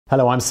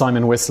Hello, I'm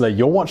Simon Whistler.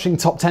 You're watching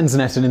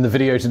TopTenZNet, and in the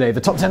video today,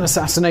 the top 10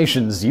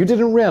 assassinations you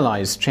didn't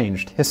realize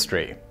changed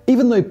history.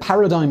 Even though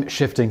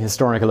paradigm-shifting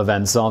historical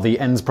events are the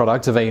end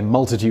product of a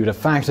multitude of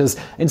factors,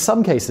 in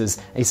some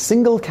cases, a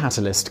single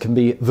catalyst can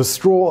be the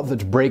straw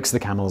that breaks the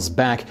camel's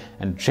back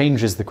and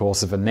changes the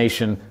course of a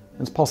nation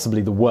and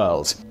possibly the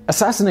world.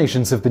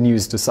 Assassinations have been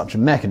used as such a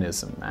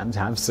mechanism and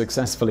have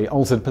successfully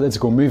altered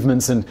political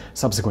movements and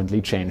subsequently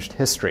changed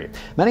history.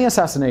 Many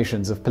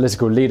assassinations of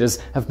political leaders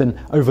have been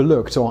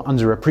overlooked or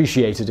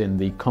underappreciated in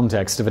the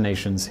context of a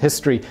nation's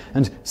history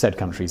and said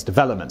country's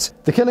development.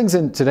 The killings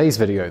in today's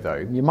video,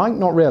 though, you might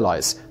not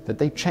realize that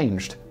they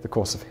changed the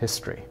course of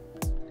history.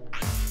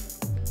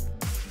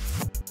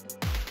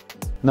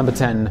 Number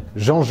 10.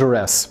 Jean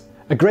Jaurés.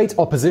 A great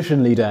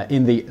opposition leader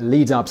in the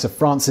lead-up to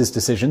France's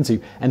decision to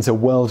enter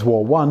World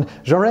War I,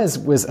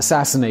 Jaurés was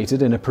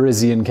assassinated in a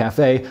Parisian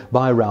cafe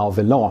by Raoul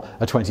Villon,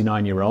 a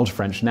 29-year-old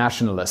French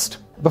nationalist.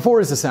 Before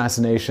his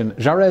assassination,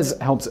 Jaurés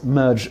helped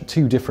merge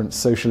two different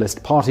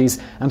socialist parties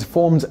and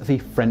formed the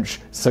French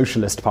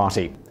Socialist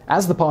Party.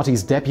 As the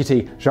party's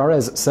deputy,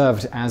 Jaurés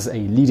served as a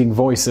leading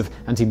voice of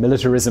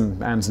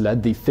anti-militarism and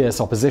led the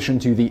fierce opposition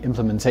to the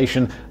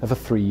implementation of a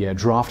 3-year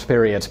draft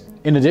period.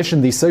 In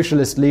addition, the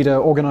socialist leader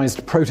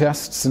organized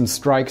protests and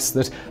strikes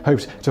that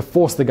hoped to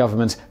force the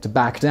government to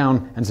back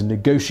down and to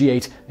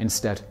negotiate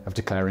instead of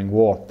declaring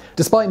war.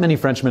 Despite many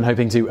Frenchmen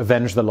hoping to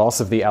avenge the loss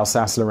of the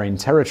Alsace-Lorraine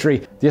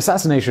territory, the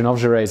assassination of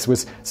Jaurés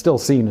was still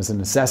seen as a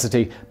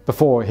necessity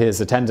before his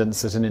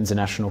attendance at an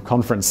international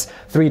conference.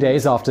 3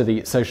 days after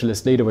the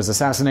socialist leader was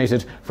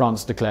assassinated,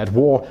 France declared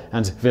war,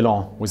 and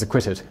Villon was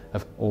acquitted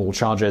of all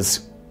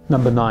charges.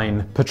 Number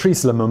 9.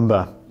 Patrice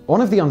Lumumba. One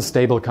of the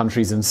unstable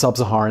countries in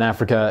sub-Saharan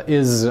Africa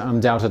is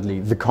undoubtedly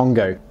the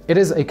Congo. It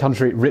is a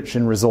country rich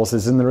in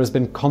resources, and there has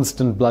been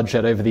constant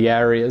bloodshed over the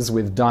areas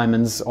with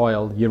diamonds,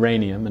 oil,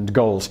 uranium, and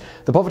gold.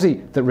 The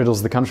poverty that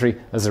riddles the country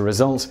as a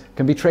result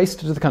can be traced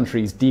to the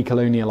country's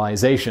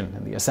decolonialization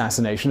and the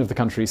assassination of the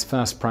country's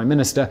first prime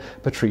minister,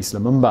 Patrice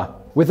Lumumba.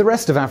 With the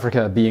rest of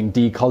Africa being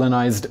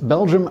decolonized,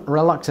 Belgium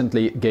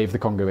reluctantly gave the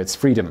Congo its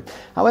freedom.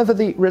 However,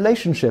 the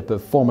relationship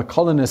of former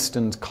colonist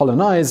and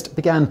colonized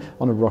began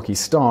on a rocky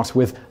start,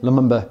 with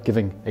Lumumba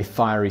giving a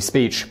fiery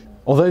speech.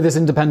 Although this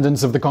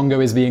independence of the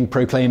Congo is being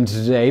proclaimed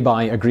today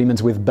by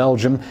agreement with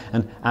Belgium,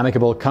 an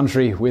amicable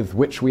country with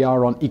which we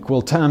are on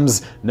equal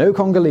terms, no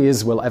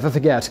Congolese will ever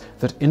forget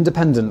that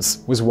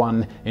independence was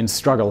won in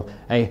struggle,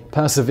 a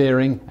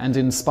persevering and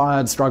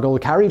inspired struggle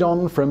carried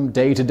on from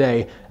day to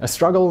day, a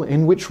struggle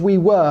in which we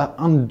were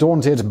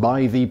undaunted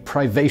by the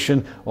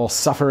privation or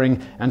suffering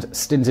and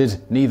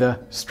stinted neither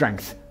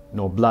strength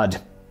nor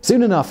blood.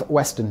 Soon enough,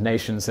 Western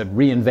nations had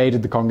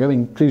re-invaded the Congo,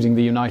 including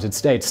the United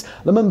States.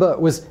 Lumumba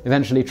was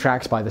eventually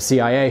tracked by the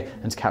CIA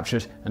and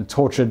captured and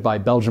tortured by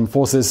Belgian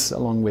forces,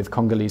 along with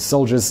Congolese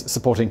soldiers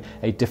supporting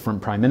a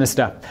different prime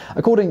minister.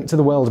 According to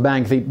the World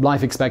Bank, the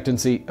life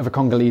expectancy of a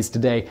Congolese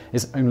today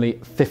is only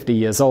 50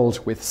 years old,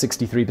 with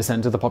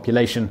 63% of the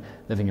population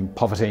living in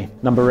poverty.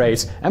 Number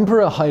 8.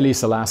 Emperor Haile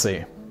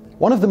Selassie.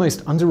 One of the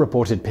most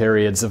underreported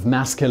periods of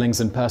mass killings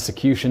and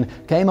persecution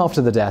came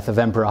after the death of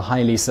Emperor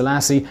Haile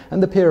Selassie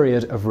and the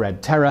period of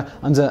Red Terror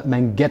under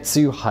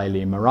Mengistu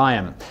Haile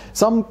Mariam.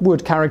 Some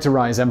would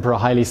characterize Emperor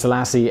Haile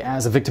Selassie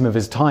as a victim of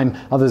his time,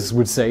 others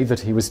would say that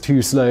he was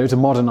too slow to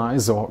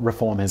modernize or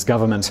reform his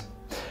government.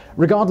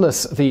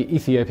 Regardless, the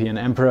Ethiopian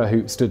emperor,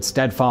 who stood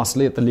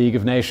steadfastly at the League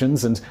of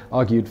Nations and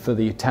argued for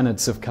the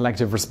tenets of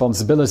collective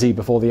responsibility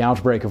before the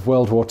outbreak of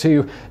World War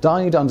II,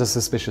 died under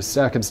suspicious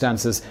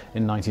circumstances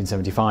in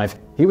 1975.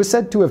 He was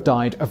said to have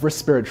died of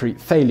respiratory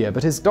failure,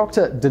 but his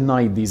doctor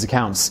denied these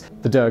accounts.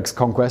 The Derg's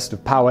conquest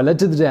of power led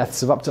to the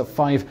deaths of up to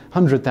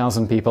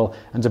 500,000 people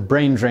and a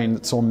brain drain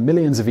that saw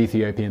millions of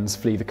Ethiopians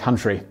flee the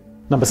country.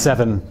 Number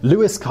 7.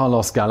 Luis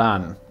Carlos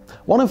Galán.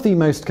 One of the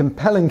most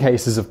compelling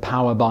cases of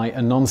power by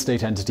a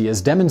non-state entity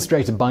is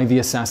demonstrated by the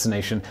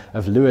assassination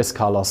of Luis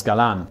Carlos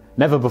Galán.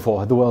 Never before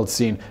had the world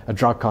seen a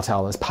drug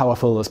cartel as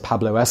powerful as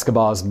Pablo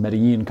Escobar's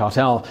Medellin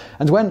cartel,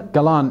 and when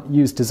Galán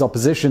used his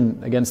opposition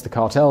against the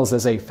cartels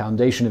as a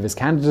foundation of his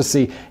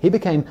candidacy, he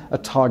became a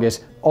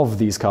target of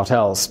these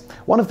cartels.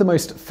 One of the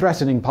most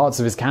threatening parts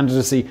of his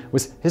candidacy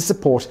was his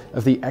support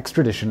of the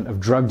extradition of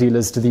drug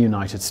dealers to the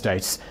United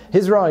States.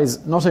 His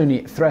rise not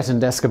only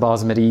threatened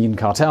Escobar's Medellin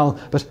cartel,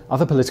 but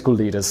other political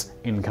leaders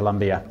in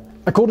Colombia.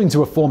 According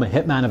to a former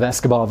hitman of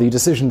Escobar, the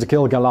decision to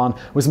kill Galán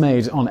was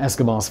made on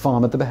Escobar's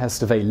farm at the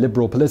behest of a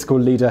liberal political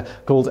leader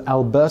called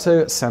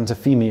Alberto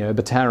Santafimio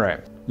Botero.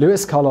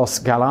 Luis Carlos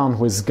Galán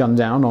was gunned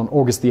down on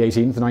August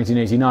 18,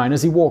 1989,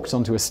 as he walked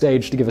onto a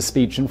stage to give a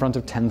speech in front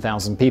of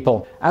 10,000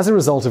 people. As a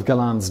result of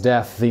Galán's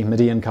death, the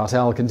Medellin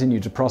cartel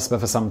continued to prosper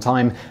for some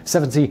time.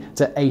 70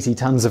 to 80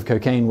 tons of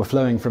cocaine were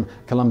flowing from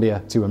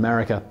Colombia to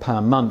America per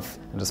month,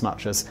 and as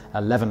much as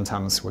 11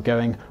 tons were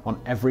going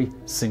on every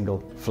single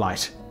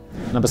flight.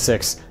 Number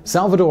 6.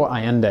 Salvador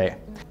Allende.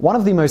 One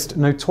of the most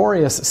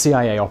notorious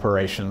CIA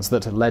operations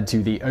that led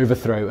to the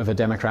overthrow of a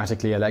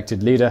democratically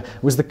elected leader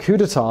was the coup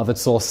d'etat that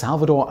saw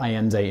Salvador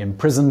Allende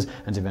imprisoned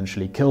and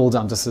eventually killed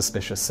under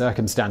suspicious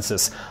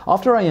circumstances.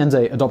 After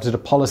Allende adopted a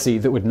policy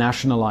that would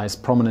nationalize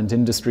prominent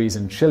industries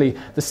in Chile,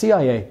 the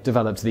CIA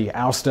developed the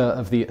ouster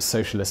of the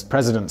socialist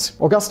president.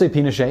 Augusto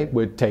Pinochet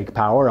would take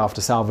power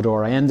after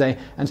Salvador Allende,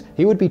 and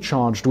he would be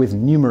charged with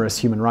numerous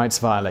human rights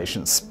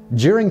violations.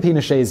 During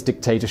Pinochet's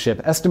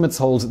dictatorship, estimates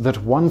hold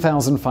that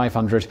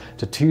 1,500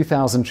 to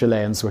 2,000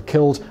 Chileans were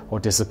killed or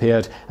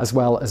disappeared, as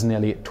well as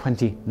nearly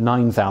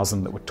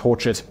 29,000 that were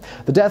tortured.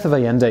 The death of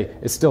Allende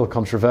is still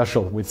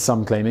controversial, with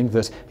some claiming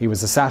that he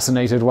was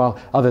assassinated, while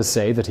others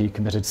say that he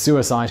committed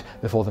suicide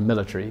before the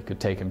military could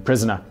take him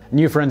prisoner.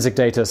 New forensic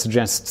data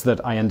suggests that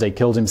Allende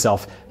killed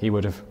himself. He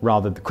would have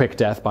rathered the quick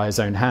death by his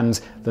own hand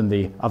than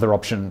the other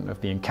option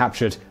of being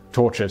captured,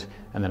 tortured,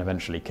 and then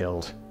eventually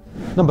killed.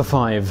 Number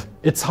 5.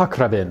 Yitzhak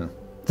Rabin.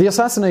 The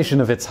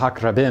assassination of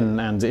Yitzhak Rabin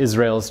and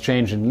Israel's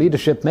change in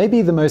leadership may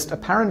be the most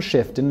apparent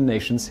shift in the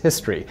nation's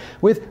history.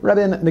 With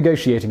Rabin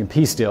negotiating a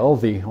peace deal,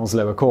 the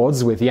Oslo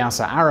Accords, with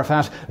Yasser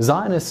Arafat,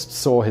 Zionists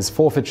saw his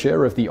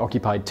forfeiture of the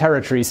occupied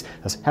territories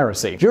as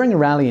heresy. During a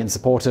rally in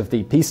support of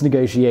the peace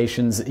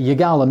negotiations,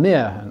 Yigal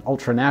Amir, an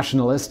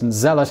ultra-nationalist and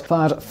zealot,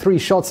 fired 3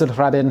 shots at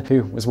Rabin,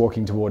 who was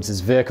walking towards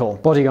his vehicle.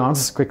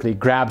 Bodyguards quickly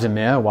grabbed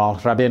Amir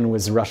while Rabin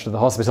was rushed to the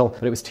hospital,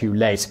 but it was too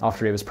late.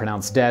 After he was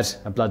pronounced dead,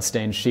 a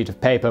blood-stained sheet of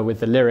paper with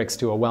the lyrics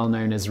to a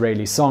well-known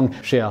Israeli song,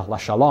 Shir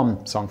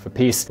LaShalom, Song for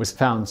Peace, was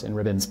found in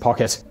Rabin's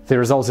pocket. The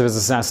result of his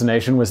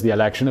assassination was the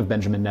election of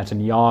Benjamin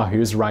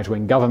Netanyahu's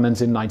right-wing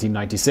government in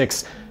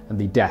 1996 and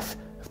the death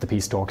of the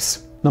peace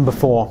talks. Number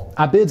 4.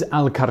 Abd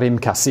al-Karim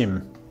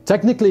Qasim.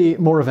 Technically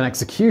more of an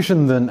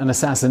execution than an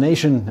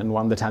assassination, and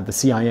one that had the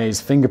CIA's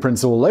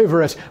fingerprints all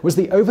over it, was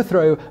the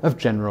overthrow of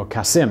General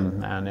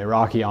Qasim, an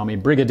Iraqi army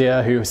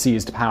brigadier who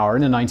seized power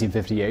in a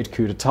 1958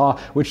 coup d'etat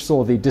which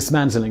saw the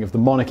dismantling of the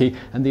monarchy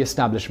and the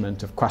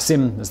establishment of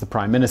Qasim as the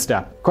prime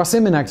minister.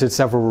 Qasim enacted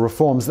several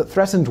reforms that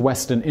threatened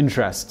Western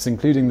interests,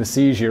 including the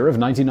seizure of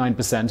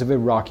 99% of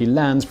Iraqi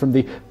lands from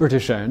the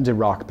British-owned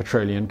Iraq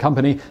Petroleum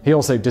Company. He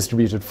also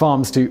distributed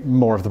farms to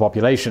more of the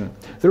population.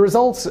 The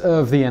result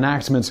of the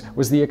enactment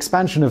was the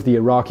expansion of the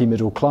Iraqi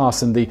middle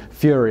class and the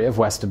fury of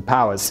Western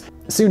powers.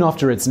 Soon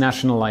after its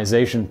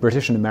nationalization,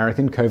 British and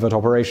American covert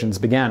operations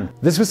began.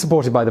 This was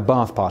supported by the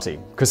Ba'ath Party.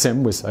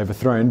 Qasim was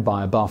overthrown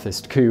by a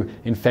Ba'athist coup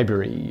in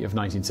February of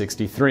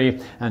 1963,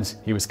 and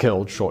he was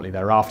killed shortly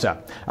thereafter.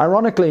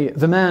 Ironically,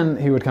 the man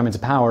who would come into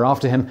power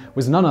after him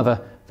was none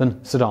other than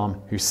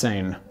Saddam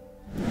Hussein.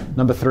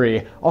 Number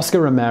 3.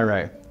 Oscar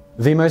Romero.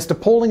 The most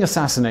appalling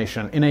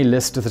assassination in a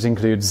list that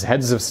includes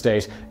heads of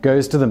state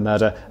goes to the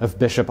murder of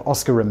Bishop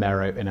Oscar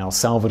Romero in El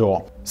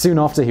Salvador. Soon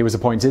after he was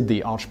appointed,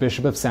 the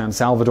Archbishop of San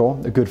Salvador,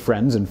 a good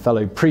friend and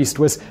fellow priest,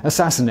 was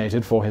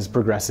assassinated for his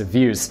progressive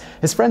views.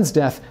 His friend's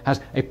death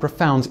had a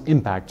profound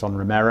impact on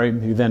Romero,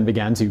 who then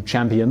began to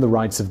champion the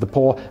rights of the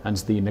poor and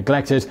the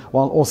neglected,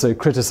 while also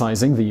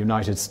criticizing the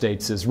United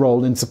States'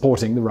 role in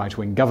supporting the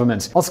right-wing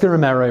government. Oscar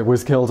Romero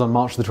was killed on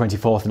March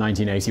 24,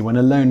 1980, when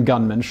a lone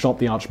gunman shot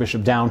the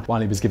Archbishop down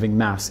while he was giving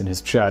Mass in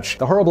his church.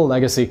 The horrible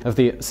legacy of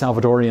the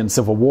Salvadorian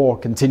Civil War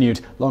continued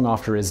long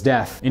after his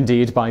death.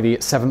 Indeed, by the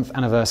 7th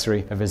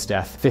anniversary of his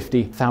death,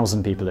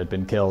 50,000 people had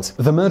been killed.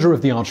 The murder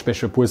of the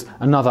Archbishop was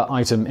another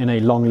item in a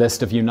long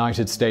list of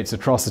United States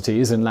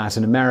atrocities in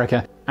Latin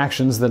America,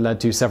 actions that led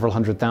to several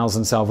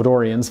 100,000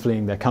 Salvadorians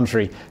fleeing their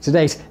country. To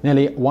date,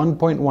 nearly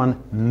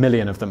 1.1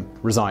 million of them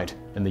reside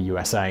in the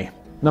USA.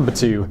 Number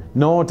 2.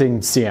 Ngô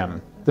Dình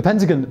Diem. The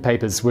Pentagon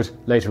Papers would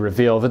later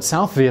reveal that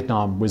South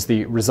Vietnam was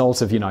the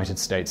result of United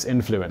States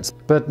influence.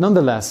 But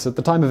nonetheless, at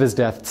the time of his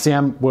death,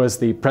 Diem was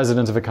the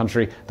president of a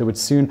country that would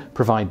soon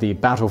provide the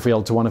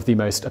battlefield to one of the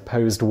most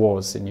opposed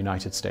wars in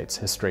United States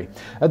history.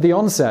 At the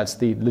onset,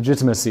 the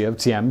legitimacy of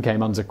Diem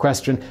came under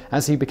question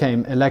as he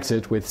became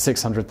elected with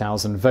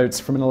 600,000 votes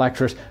from an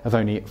electorate of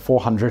only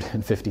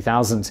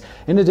 450,000.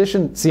 In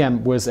addition,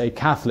 Diem was a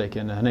Catholic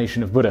in a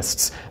nation of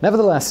Buddhists.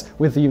 Nevertheless,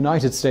 with the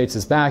United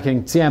States'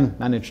 backing, Diem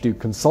managed to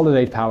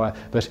consolidate power,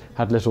 but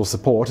had little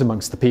support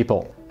amongst the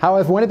people.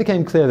 However, when it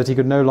became clear that he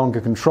could no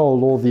longer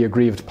control all the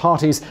aggrieved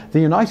parties, the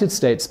United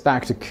States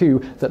backed a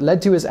coup that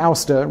led to his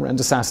ouster and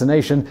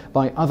assassination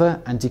by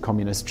other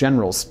anti-communist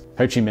generals.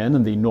 Ho Chi Minh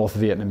and the North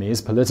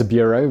Vietnamese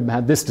Politburo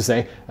had this to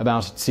say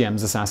about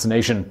Diem's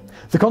assassination.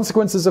 The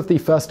consequences of the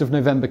 1st of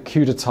November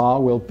coup d'etat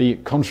will be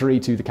contrary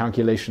to the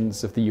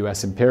calculations of the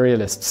US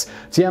imperialists.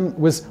 Diem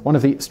was one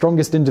of the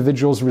strongest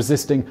individuals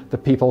resisting the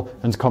people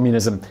and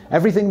communism.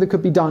 Everything that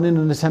could be done in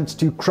an attempt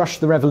to crush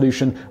the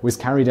revolution was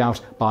carried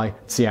out by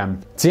Diem.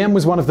 Diem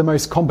was one of the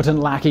most competent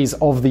lackeys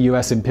of the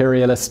US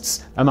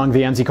imperialists. Among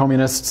the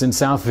anti-communists in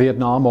South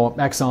Vietnam or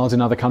exiled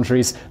in other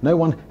countries, no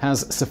one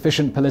has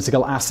sufficient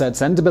political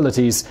assets and abilities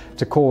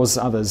to cause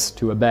others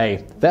to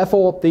obey.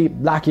 Therefore, the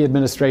lackey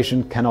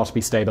administration cannot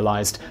be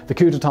stabilized. The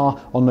coup d'etat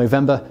on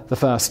November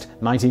 1st,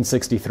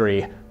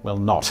 1963 will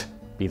not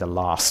be the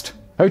last.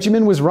 Ho Chi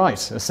Minh was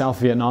right, as South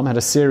Vietnam had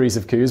a series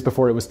of coups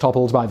before it was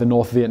toppled by the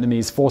North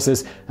Vietnamese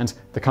forces and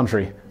the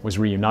country was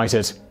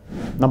reunited.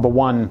 Number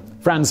 1.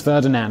 Franz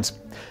Ferdinand.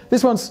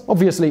 This one's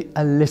obviously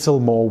a little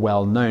more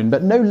well known,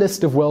 but no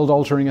list of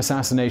world-altering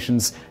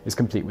assassinations is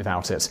complete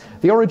without it.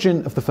 The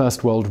origin of the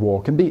First World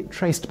War can be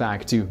traced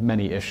back to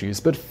many issues,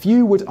 but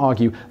few would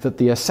argue that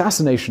the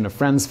assassination of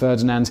Franz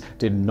Ferdinand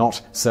did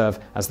not serve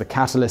as the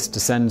catalyst to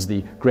send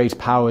the great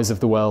powers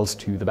of the world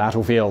to the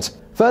battlefield.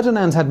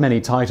 Ferdinand had many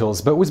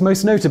titles, but was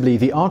most notably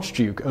the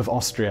Archduke of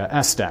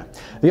Austria-Este.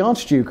 The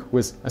Archduke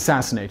was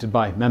assassinated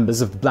by members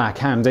of the Black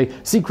Hand, a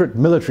secret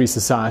military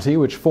society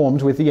which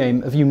formed with the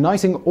aim of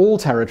uniting all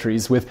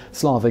territories with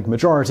Slavic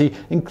majority,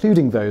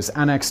 including those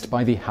annexed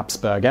by the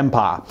Habsburg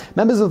Empire.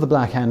 Members of the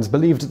Black Hand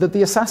believed that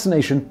the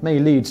assassination may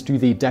lead to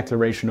the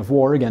declaration of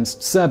war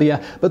against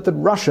Serbia, but that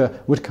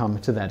Russia would come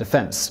to their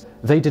defense.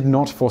 They did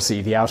not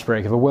foresee the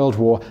outbreak of a world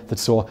war that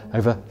saw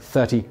over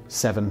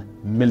 37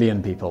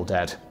 million people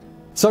dead.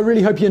 So I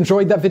really hope you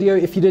enjoyed that video.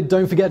 If you did,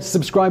 don't forget to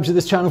subscribe to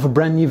this channel for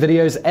brand new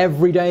videos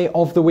every day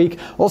of the week.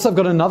 Also, I've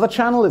got another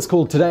channel, it's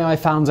called Today I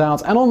Found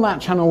Out, and on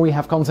that channel we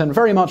have content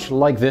very much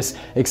like this,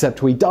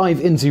 except we dive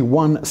into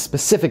one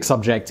specific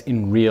subject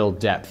in real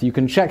depth. You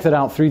can check that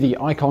out through the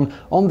icon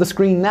on the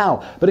screen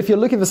now. But if you're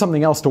looking for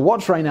something else to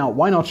watch right now,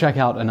 why not check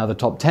out another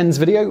TopTenz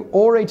video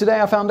or a Today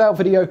I Found Out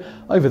video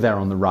over there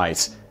on the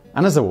right.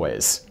 And as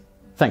always,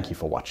 thank you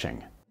for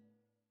watching.